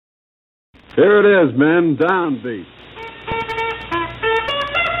Here it is, men. Downbeat.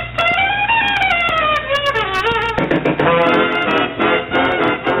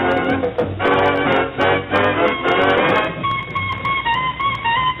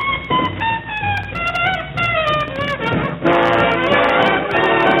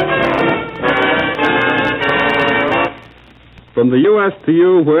 From the U.S. to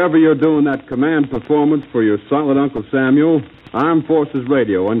you, wherever you're doing that command performance for your solid Uncle Samuel, Armed Forces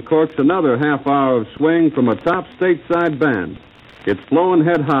Radio uncorks another half hour of swing from a top stateside band. It's flowing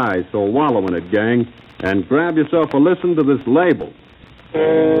head high, so wallow in it, gang, and grab yourself a listen to this label.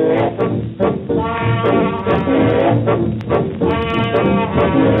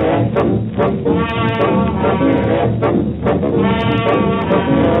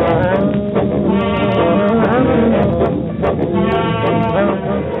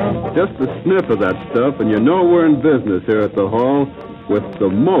 Just a sniff of that stuff, and you know we're in business here at the Hall with the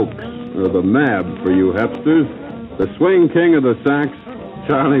Mokes, or the Mab for you hepsters, the swing king of the sax,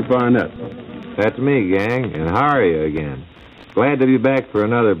 Charlie Barnett. That's me, gang, and how are you again? Glad to be back for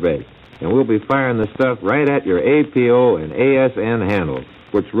another break, and we'll be firing the stuff right at your APO and ASN handles.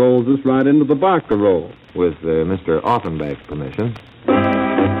 Which rolls us right into the Barker roll. With Mr. Offenbach's permission.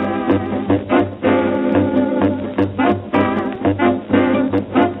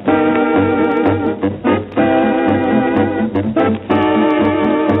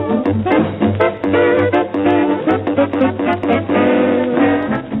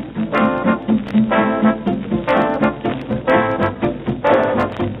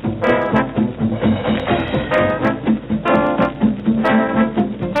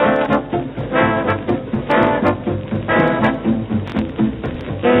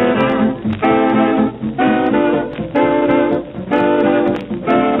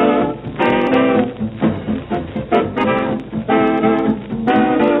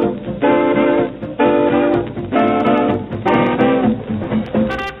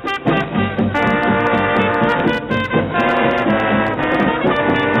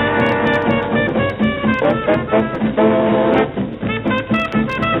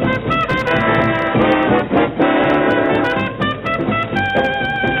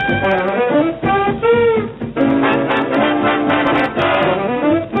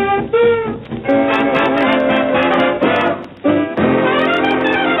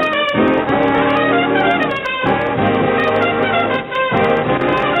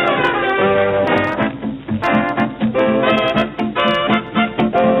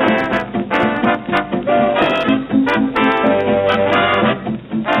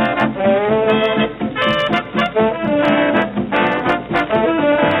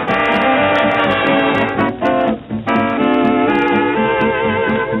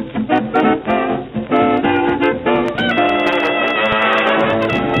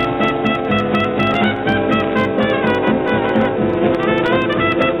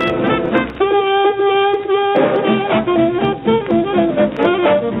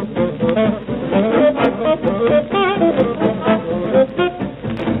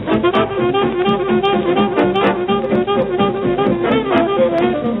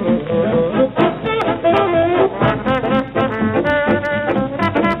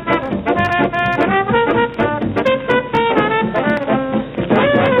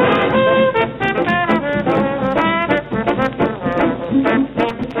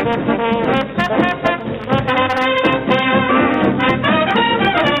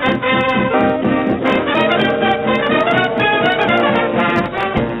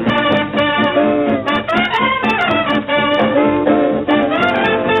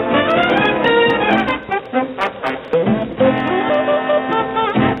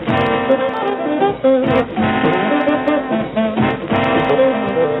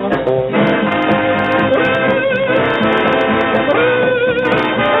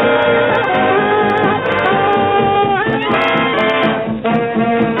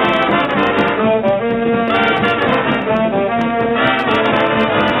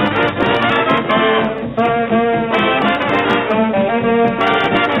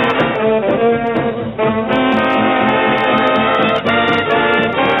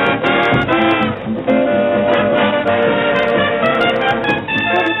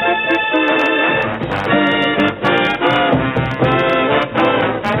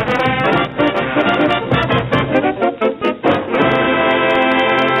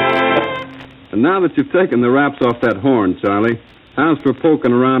 Now that you've taken the wraps off that horn, Charlie, how's for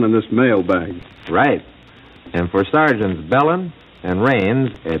poking around in this mailbag? Right. And for Sergeants Bellin and Raines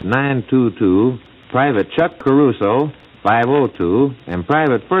at 922, Private Chuck Caruso, 502, and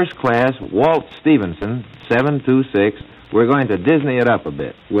Private First Class Walt Stevenson, 726, we're going to Disney it up a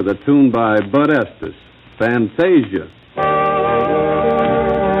bit. With a tune by Bud Estes, Fantasia.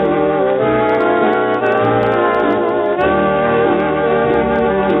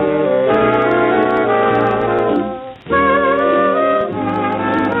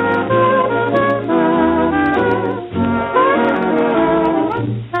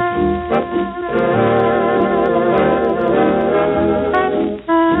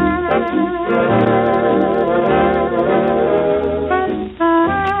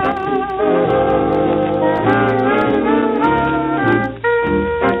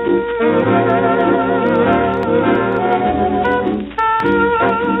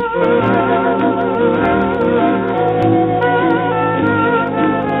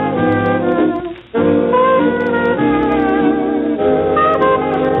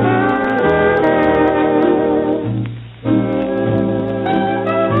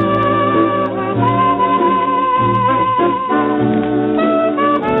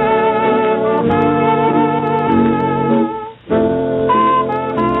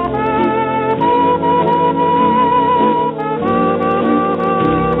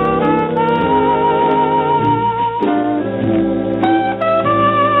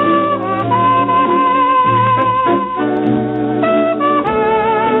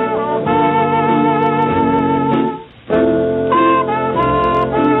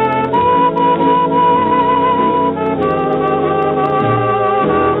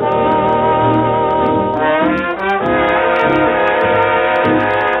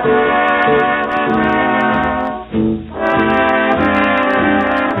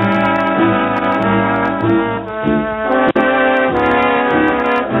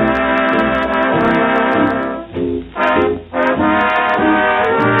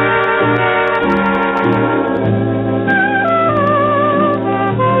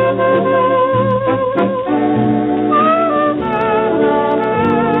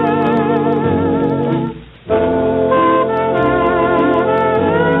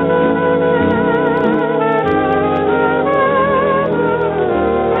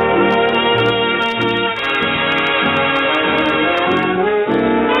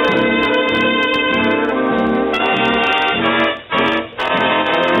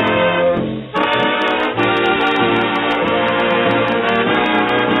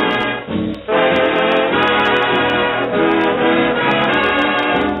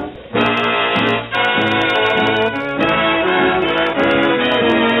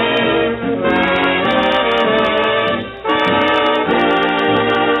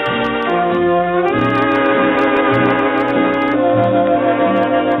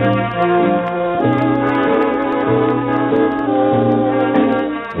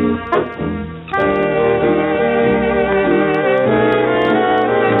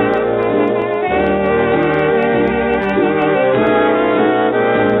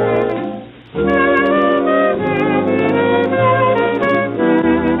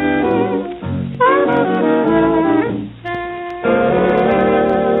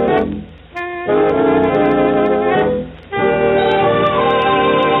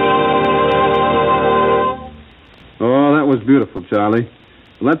 Beautiful, Charlie.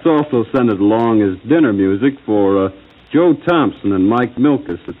 Let's also send it along as dinner music for Joe Thompson and Mike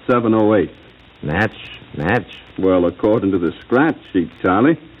Milkus at 708. Natch. Well, according to the scratch sheet,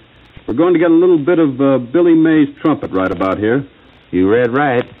 Charlie, we're going to get a little bit of Billy Mays trumpet right about here. You read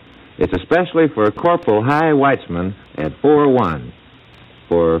right. It's especially for Corporal Hy Weitzman at 401.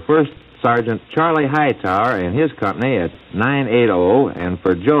 For First Sergeant Charlie Hightower and his company at 980, and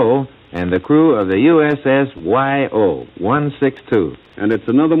for Joe and the crew of the USS YO 162. And it's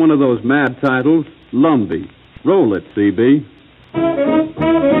another one of those mad titles, Lumbee. Roll it, CB.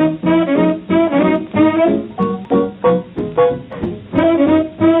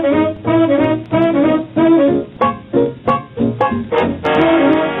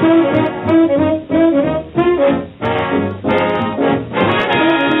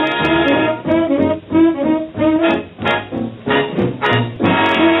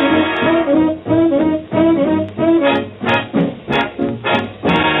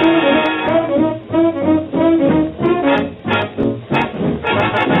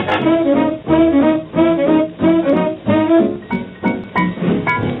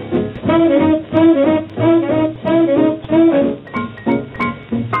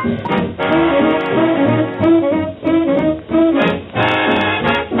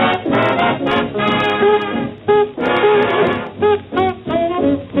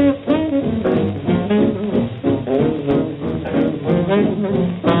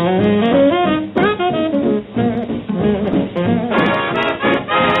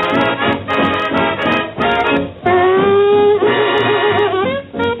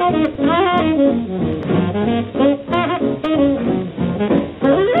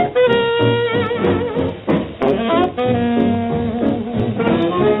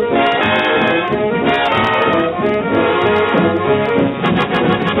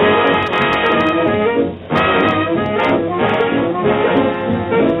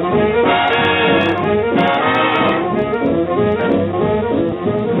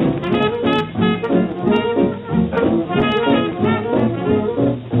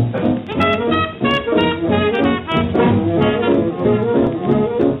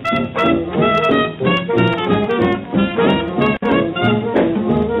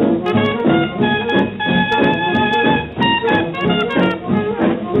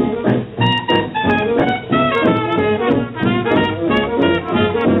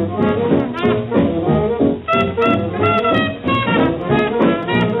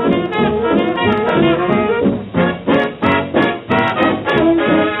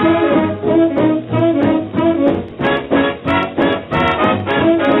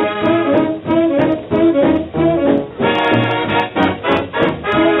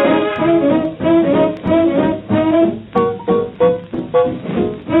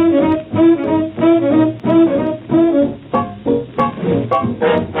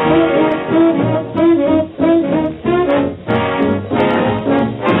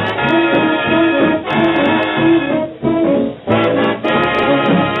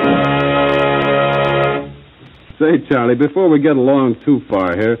 Say, Charlie, before we get along too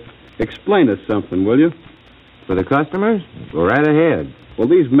far here, explain us something, will you? For the customers, go right ahead. Well,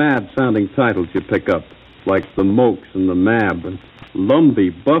 these mad-sounding titles you pick up, like the Mokes and the Mab and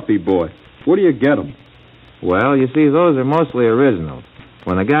Lumbee, Buffy Boy, where do you get them? Well, you see, those are mostly originals.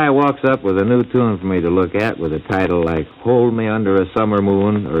 When a guy walks up with a new tune for me to look at with a title like Hold Me Under a Summer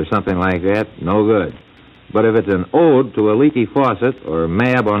Moon or something like that, no good. But if it's an ode to a leaky faucet or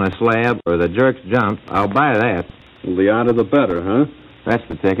Mab on a slab or the Jerks Jump, I'll buy that. Well, the odder the better, huh? That's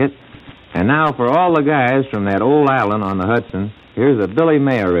the ticket. And now for all the guys from that old island on the Hudson, here's a Billy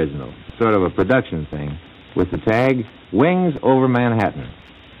May original, sort of a production thing, with the tag, Wings Over Manhattan.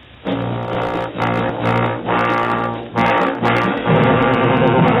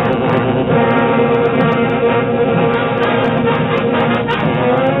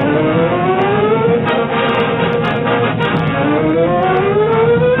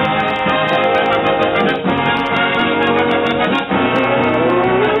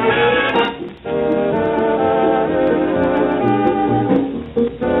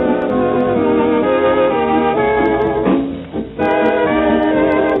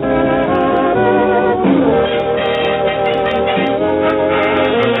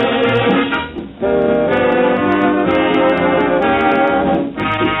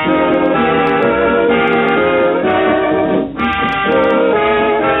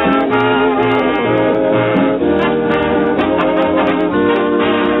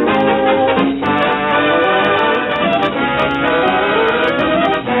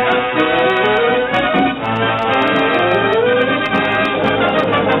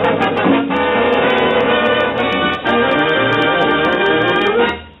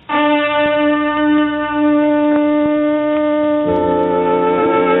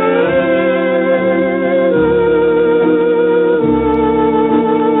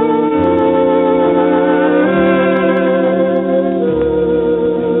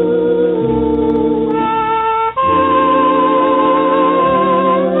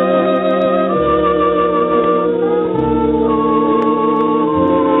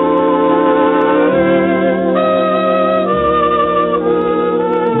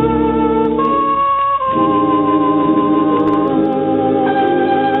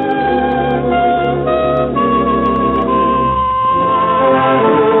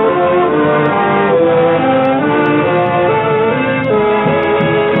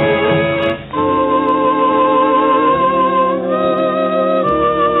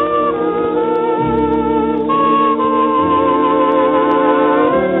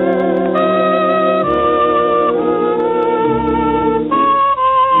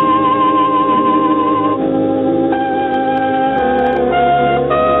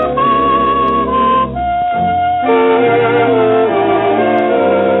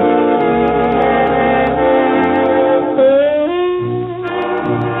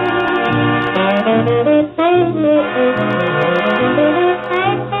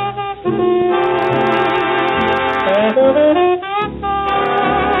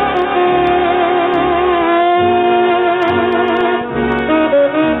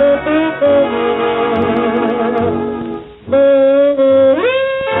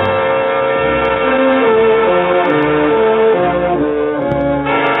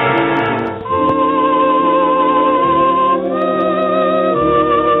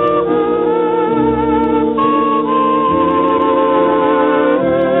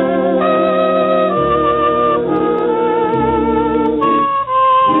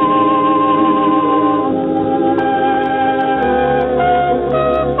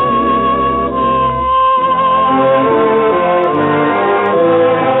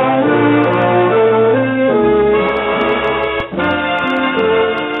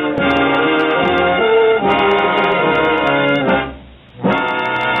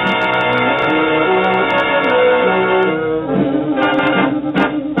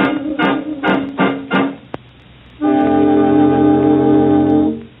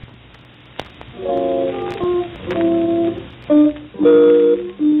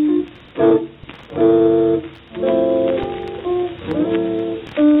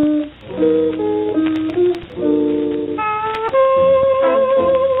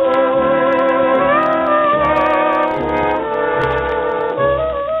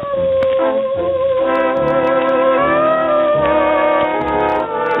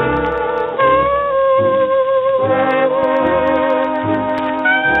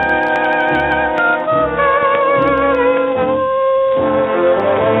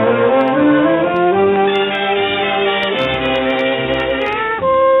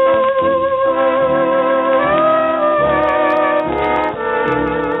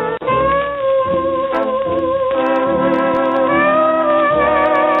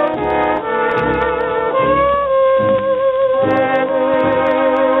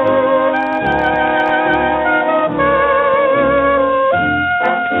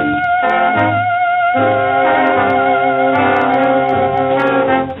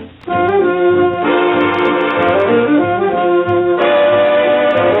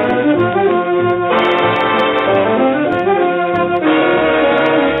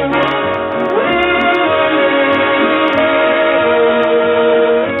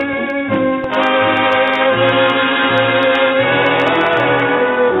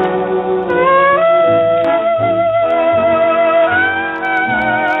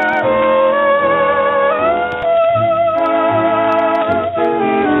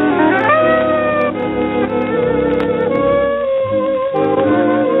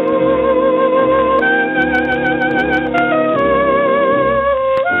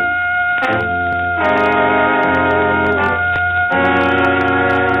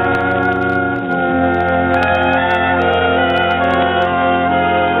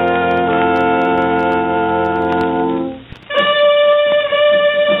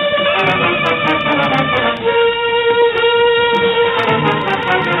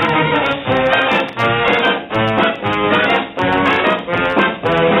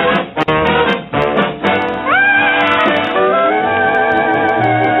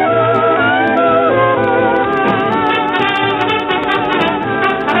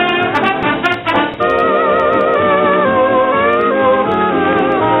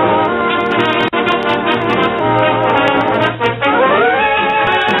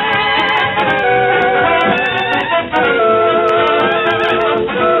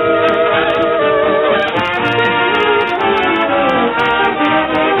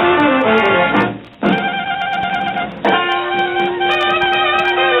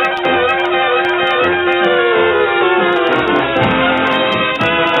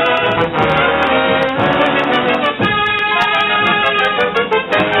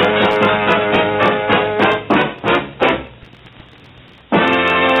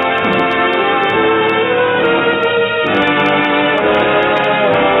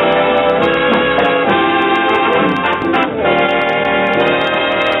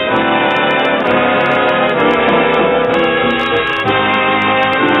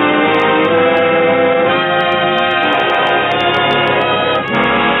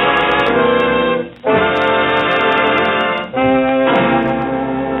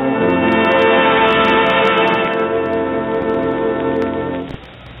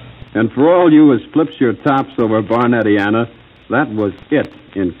 And for all you as flips your tops over Barnettiana, that was it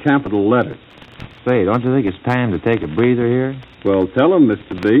in capital letters. Say, don't you think it's time to take a breather here? Well, tell him,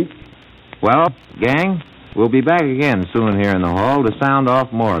 Mr. B. Well, gang, we'll be back again soon here in the hall to sound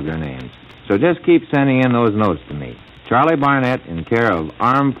off more of your names. So just keep sending in those notes to me. Charlie Barnett, in care of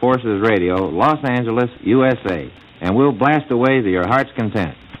Armed Forces Radio, Los Angeles, USA. And we'll blast away to your heart's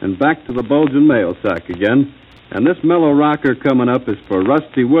content. And back to the bulging mail sack again. And this mellow rocker coming up is for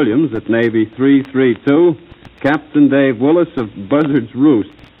Rusty Williams at Navy 332, Captain Dave Willis of Buzzard's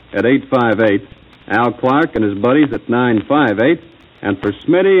Roost at 858, Al Clark and his buddies at 958, and for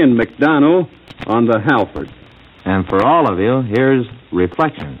Smitty and McDonough on the Halford. And for all of you, here's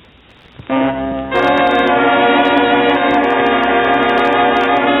Reflections.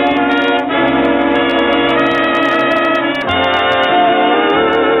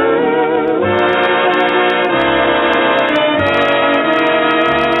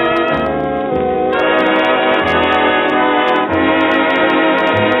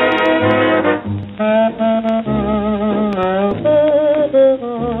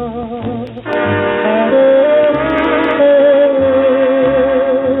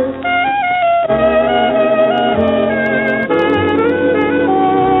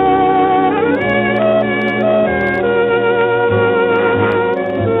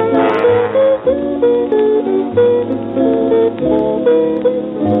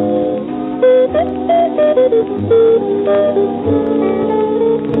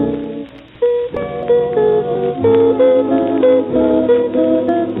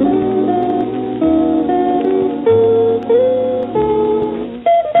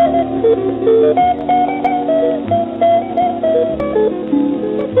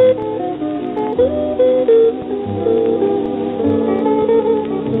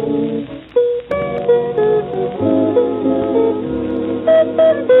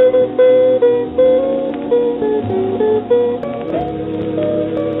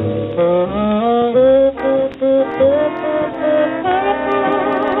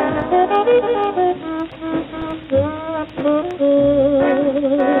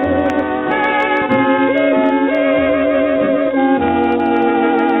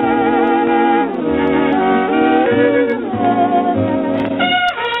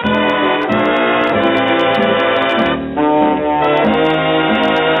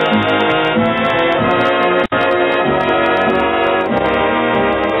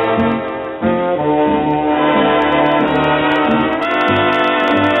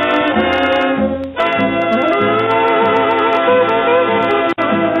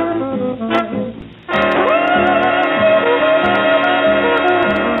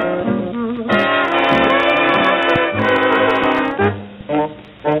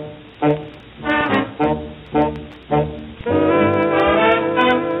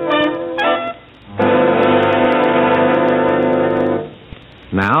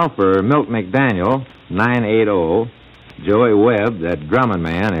 Now for Milt McDaniel, 980, Joey Webb, that drumming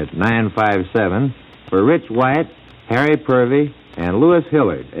man, at 957, for Rich White, Harry Purvey, and Louis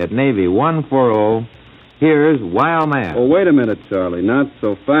Hillard at Navy 140, here's Wild Man. Oh, wait a minute, Charlie. Not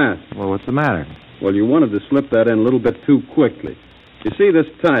so fast. Well, what's the matter? Well, you wanted to slip that in a little bit too quickly. You see this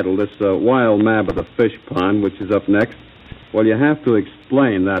title, this Wild Mab of the Fish Pond, which is up next? Well, you have to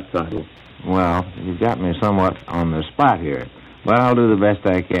explain that title. Well, you've got me somewhat on the spot here, but I'll do the best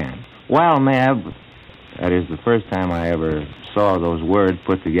I can. Wild Mab, that is the first time I ever saw those words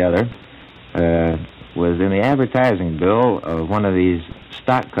put together, was in the advertising bill of one of these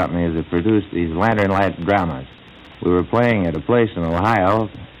stock companies that produce these lantern light dramas. We were playing at a place in Ohio,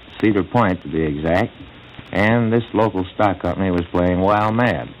 Cedar Point to be exact, and this local stock company was playing Wild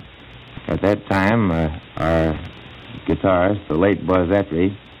Mab. At that time, our guitarist, the late Buzz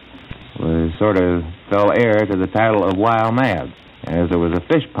Etry, was sort of fell heir to the title of Wild Mab, as there was a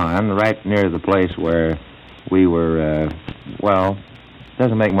fish pond right near the place where we were, well,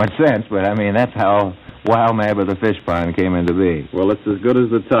 doesn't make much sense, but I mean, that's how Wild Mab of the Fish Pond came into being. Well, it's as good as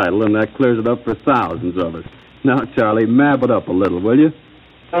the title, and that clears it up for thousands of us. Now, Charlie, mab it up a little, will you?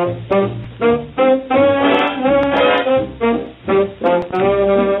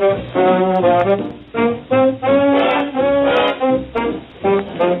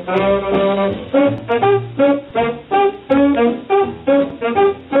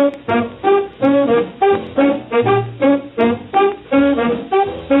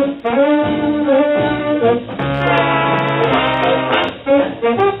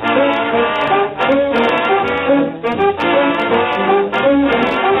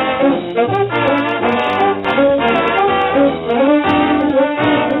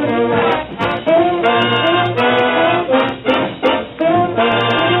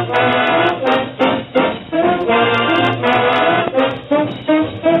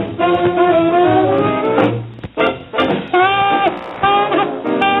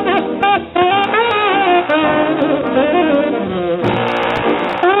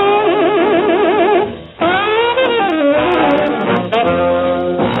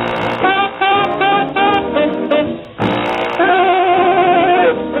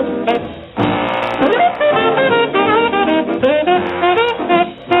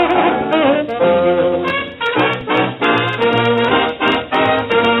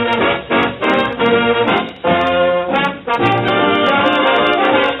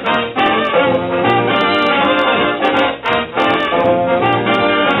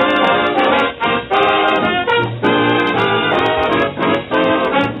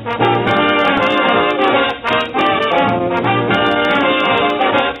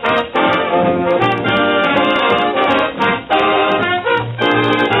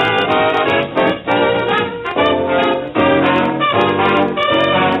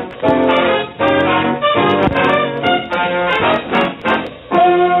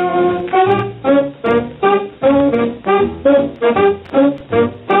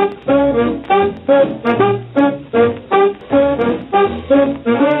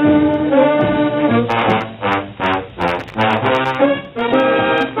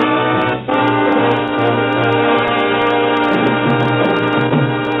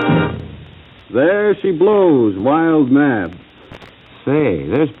 There She Blows, Wild Mad. Say,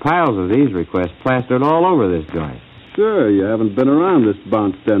 there's piles of these requests plastered all over this joint. Sure, you haven't been around this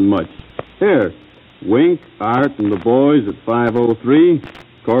bounce den much. Here, Wink, Art, and the boys at 503,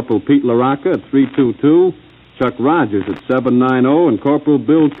 Corporal Pete LaRocca at 322, Chuck Rogers at 790, and Corporal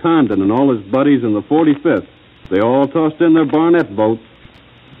Bill Condon and all his buddies in the 45th. They all tossed in their Barnett votes.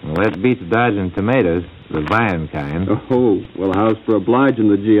 Well, that beats dodging tomatoes, the vine kind. Oh, well, how's for obliging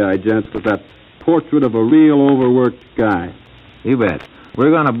the GI gents with that portrait of a real overworked guy? You bet.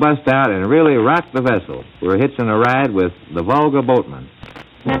 We're going to bust out and really rock the vessel. We're hitching a ride with the Volga Boatman.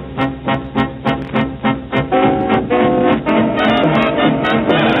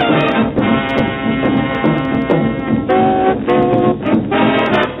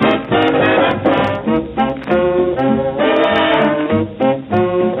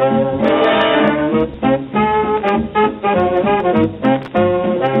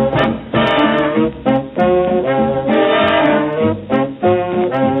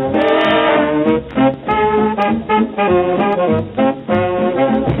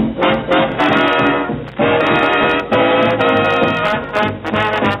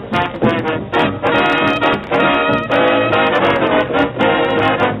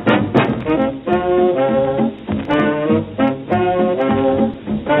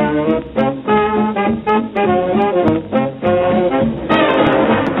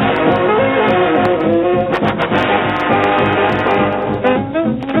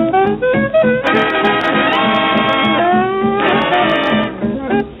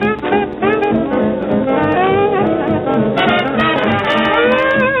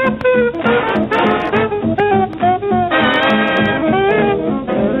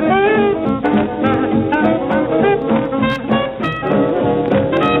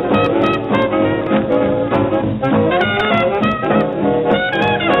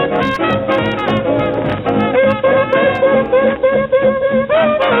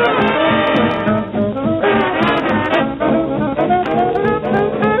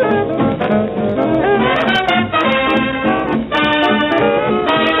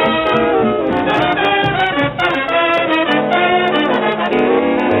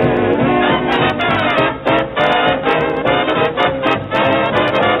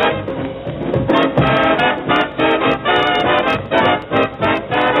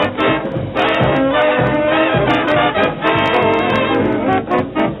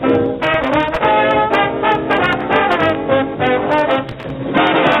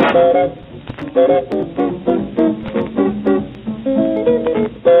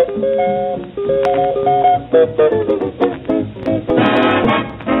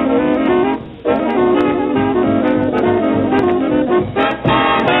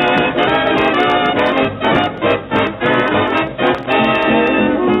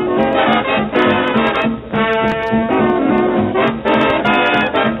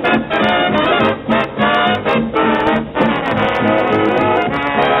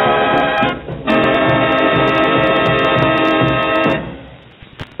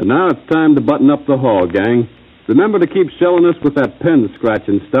 Now it's time to button up the hall, gang. Remember to keep shelling us with that pen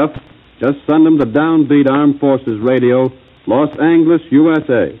scratching stuff. Just send them to Downbeat Armed Forces Radio, Los Angeles,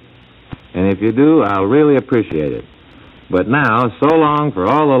 USA. And if you do, I'll really appreciate it. But now, so long for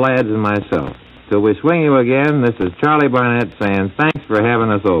all the lads and myself. Till we swing you again, this is Charlie Barnett saying thanks for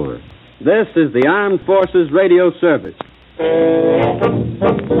having us over. This is the Armed Forces Radio Service.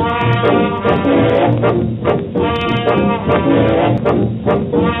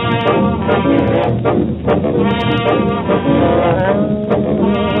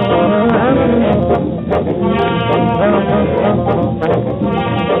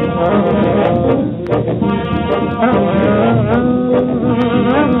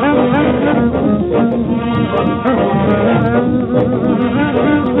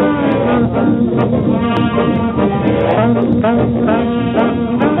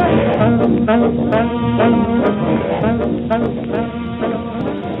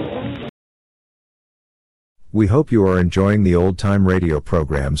 We hope you are enjoying the old-time radio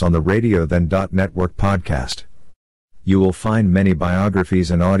programs on the RadioThen.Network podcast. You will find many biographies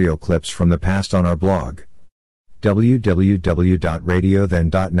and audio clips from the past on our blog,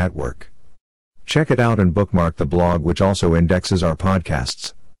 www.radiothen.network. Check it out and bookmark the blog, which also indexes our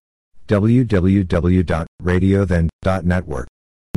podcasts, www.radiothen.network.